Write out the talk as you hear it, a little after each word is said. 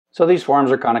So these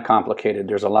forms are kind of complicated.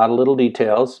 There's a lot of little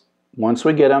details. Once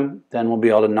we get them, then we'll be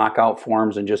able to knock out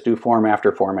forms and just do form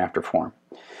after form after form.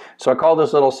 So I call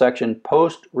this little section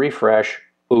post refresh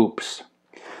oops.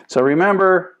 So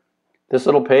remember this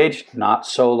little page not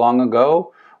so long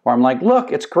ago where I'm like,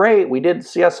 look, it's great. We did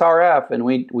CSRF and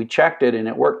we checked it and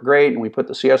it worked great and we put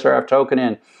the CSRF token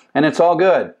in and it's all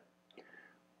good.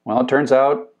 Well, it turns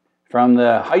out from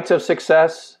the heights of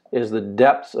success is the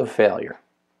depths of failure.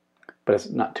 But it's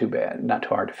not too bad, not too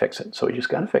hard to fix it. So we just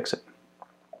got to fix it.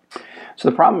 So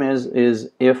the problem is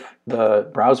if the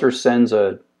browser sends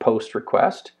a post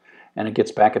request and it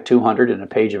gets back a 200 in a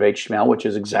page of HTML, which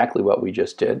is exactly what we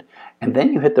just did, and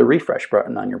then you hit the refresh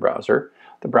button on your browser,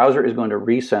 the browser is going to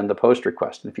resend the post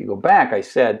request. And if you go back, I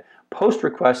said post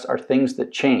requests are things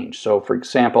that change. So for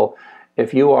example,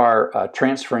 if you are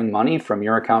transferring money from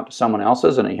your account to someone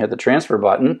else's and you hit the transfer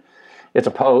button, it's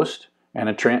a post and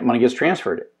money gets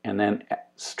transferred and then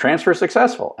transfer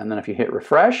successful. And then if you hit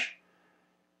refresh,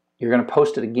 you're going to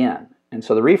post it again. And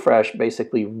so the refresh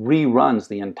basically reruns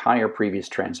the entire previous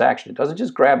transaction. It doesn't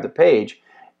just grab the page,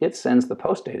 it sends the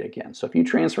post data again. So if you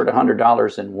transferred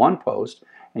 $100 in one post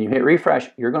and you hit refresh,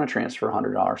 you're going to transfer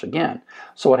 $100 again.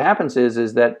 So what happens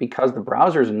is that because the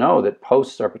browsers know that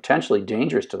posts are potentially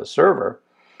dangerous to the server,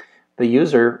 the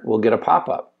user will get a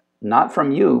pop-up, not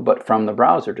from you, but from the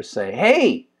browser to say,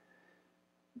 hey,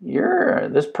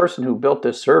 this person who built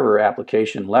this server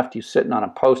application left you sitting on a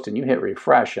post and you hit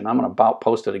refresh and I'm going to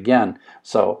post it again.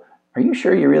 So are you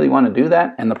sure you really want to do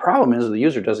that? And the problem is the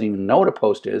user doesn't even know what a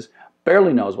post is,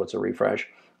 barely knows what's a refresh,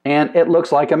 and it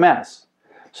looks like a mess.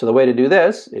 So the way to do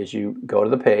this is you go to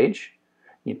the page,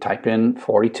 you type in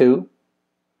 42,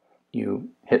 you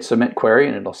hit submit query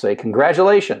and it'll say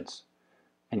congratulations.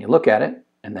 And you look at it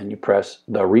and then you press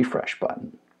the refresh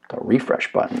button, the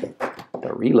refresh button,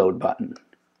 the reload button.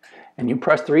 And you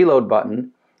press the reload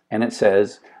button and it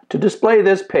says, to display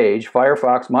this page,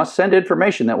 Firefox must send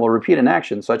information that will repeat an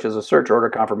action such as a search order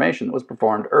confirmation that was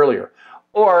performed earlier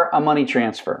or a money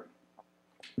transfer.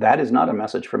 That is not a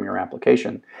message from your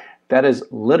application. That is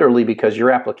literally because your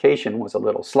application was a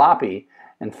little sloppy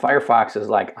and Firefox is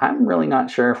like, I'm really not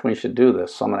sure if we should do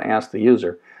this, so I'm going to ask the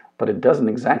user. But it doesn't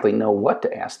exactly know what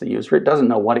to ask the user. It doesn't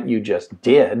know what you just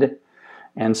did.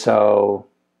 And so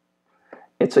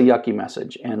it's a yucky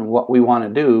message. And what we want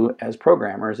to do as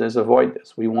programmers is avoid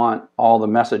this. We want all the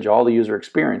message, all the user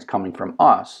experience coming from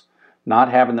us,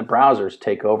 not having the browsers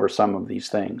take over some of these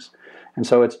things. And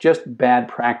so it's just bad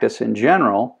practice in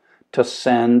general to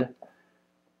send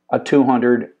a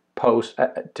 200 post,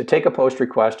 to take a post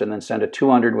request and then send a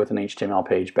 200 with an HTML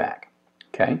page back.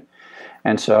 Okay?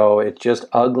 And so it's just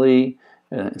ugly.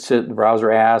 The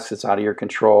browser asks, it's out of your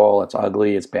control, it's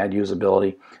ugly, it's bad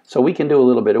usability. So we can do a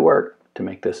little bit of work to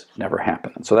make this never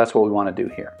happen. And so that's what we want to do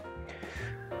here.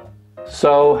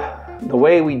 So the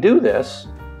way we do this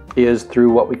is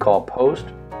through what we call post,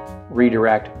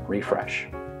 redirect, refresh.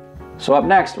 So up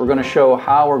next, we're going to show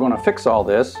how we're going to fix all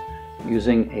this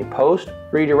using a post,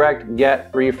 redirect, get,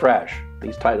 refresh.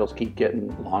 These titles keep getting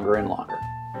longer and longer.